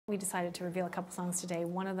We decided to reveal a couple songs today.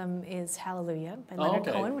 One of them is Hallelujah by Leonard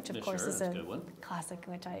Cohen, which of course is a classic,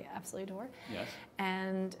 which I absolutely adore. Yes.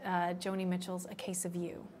 And Joni Mitchell's A Case of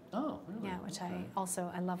You. Oh, really? Yeah, which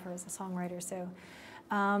I love her as a songwriter. So,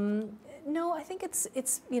 no, I think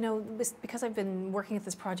it's you know, because I've been working at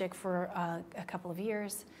this project for a couple of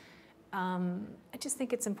years. I just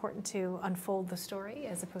think it's important to unfold the story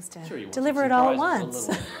as opposed to deliver it all at once.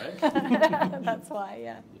 Right? That's why,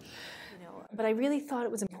 yeah. You know, but I really thought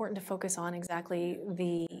it was important to focus on exactly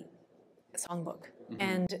the songbook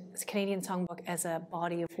and Canadian Songbook as a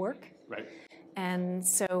body of work. Right. And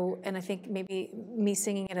so, and I think maybe me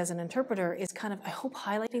singing it as an interpreter is kind of, I hope,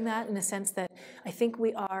 highlighting that in a sense that I think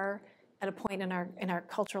we are at a point in our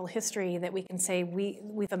cultural history that we can say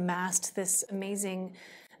we've amassed this amazing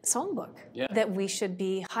songbook that we should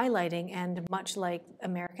be highlighting, and much like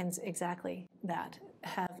Americans exactly that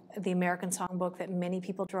have the American songbook that many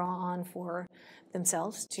people draw on for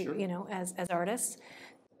themselves to you know, as artists,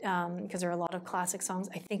 because there are a lot of classic songs.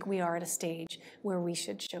 I think we are at a stage where we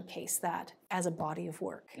should showcase that as a body of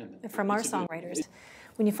work from our songwriters.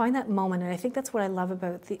 When you find that moment, and I think that's what I love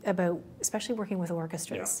about especially working with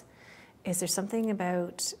orchestras, is there something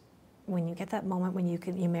about when you get that moment when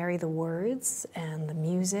you marry the words and the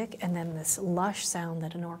music and then this lush sound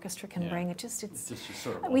that an orchestra can bring. It's just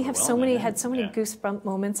sort of we have had so many goosebump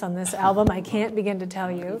moments on this album. I can't begin to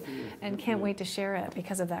tell you, and can't wait to share it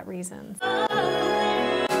because of that reason.